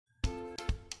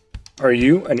Are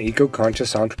you an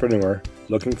eco-conscious entrepreneur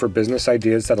looking for business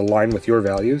ideas that align with your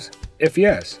values? If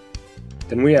yes,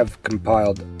 then we have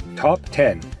compiled top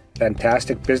 10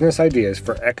 fantastic business ideas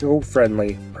for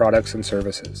eco-friendly products and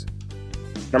services.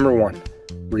 Number 1.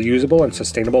 Reusable and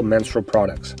sustainable menstrual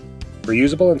products.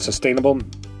 Reusable and sustainable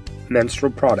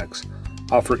menstrual products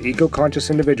offer eco-conscious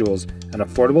individuals an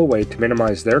affordable way to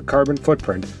minimize their carbon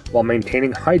footprint while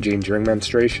maintaining hygiene during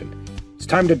menstruation. It's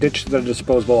time to ditch the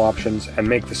disposable options and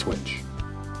make the switch.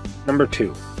 Number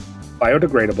 2.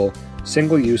 Biodegradable,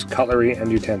 single-use cutlery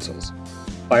and utensils.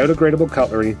 Biodegradable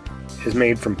cutlery is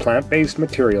made from plant-based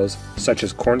materials such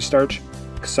as cornstarch,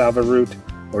 cassava root,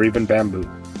 or even bamboo.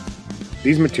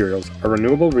 These materials are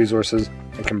renewable resources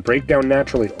and can break down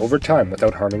naturally over time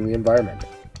without harming the environment.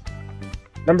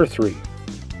 Number 3.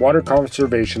 Water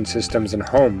conservation systems in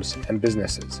homes and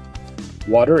businesses.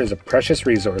 Water is a precious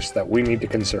resource that we need to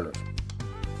conserve.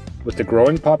 With the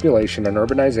growing population and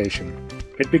urbanization,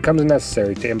 it becomes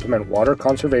necessary to implement water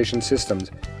conservation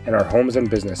systems in our homes and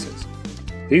businesses.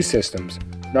 These systems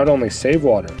not only save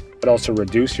water, but also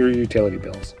reduce your utility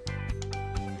bills.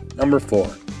 Number 4.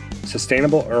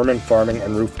 Sustainable urban farming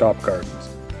and rooftop gardens.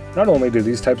 Not only do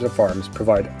these types of farms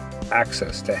provide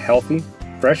access to healthy,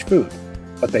 fresh food,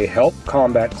 but they help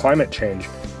combat climate change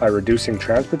by reducing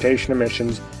transportation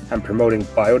emissions and promoting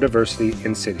biodiversity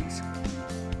in cities.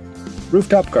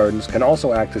 Rooftop gardens can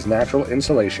also act as natural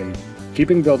insulation,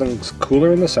 keeping buildings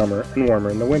cooler in the summer and warmer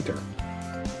in the winter.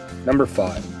 Number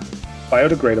 5.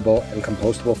 Biodegradable and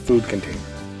compostable food containers.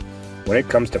 When it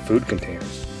comes to food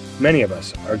containers, many of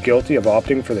us are guilty of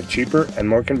opting for the cheaper and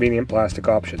more convenient plastic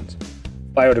options.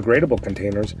 Biodegradable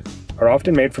containers are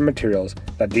often made from materials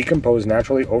that decompose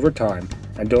naturally over time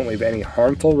and don't leave any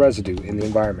harmful residue in the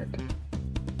environment.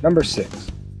 Number 6.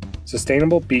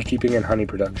 Sustainable beekeeping and honey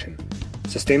production.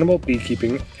 Sustainable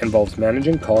beekeeping involves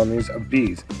managing colonies of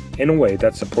bees in a way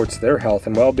that supports their health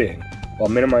and well-being while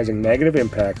minimizing negative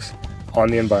impacts on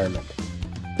the environment.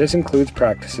 This includes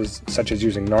practices such as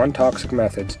using non-toxic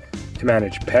methods to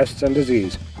manage pests and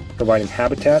disease, providing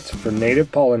habitats for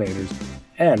native pollinators,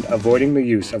 and avoiding the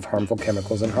use of harmful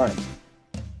chemicals in hives.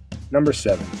 Number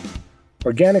 7.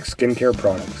 Organic skincare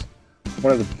products.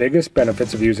 One of the biggest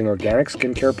benefits of using organic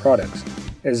skincare products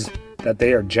is that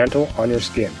they are gentle on your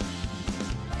skin.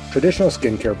 Traditional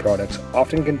skincare products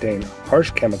often contain harsh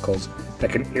chemicals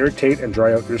that can irritate and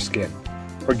dry out your skin.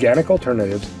 Organic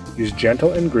alternatives use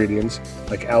gentle ingredients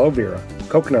like aloe vera,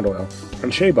 coconut oil,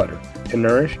 and shea butter to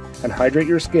nourish and hydrate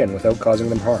your skin without causing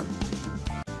them harm.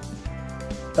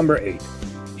 Number 8.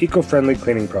 Eco-friendly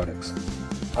cleaning products.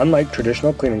 Unlike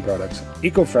traditional cleaning products,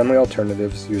 eco-friendly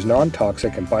alternatives use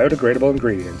non-toxic and biodegradable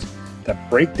ingredients that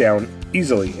break down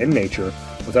easily in nature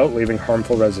without leaving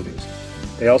harmful residues.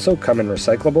 They also come in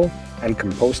recyclable and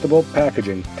compostable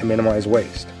packaging to minimize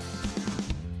waste.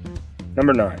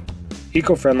 Number 9.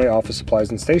 Eco-friendly office supplies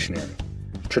and stationery.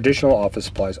 Traditional office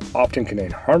supplies often contain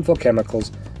harmful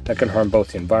chemicals that can harm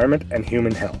both the environment and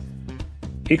human health.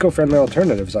 Eco-friendly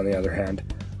alternatives, on the other hand,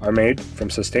 are made from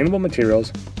sustainable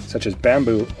materials such as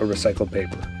bamboo or recycled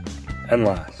paper. And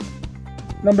last,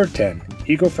 number 10.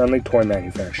 Eco-friendly toy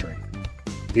manufacturing.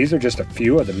 These are just a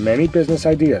few of the many business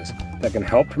ideas that can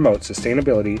help promote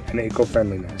sustainability and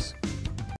eco-friendliness.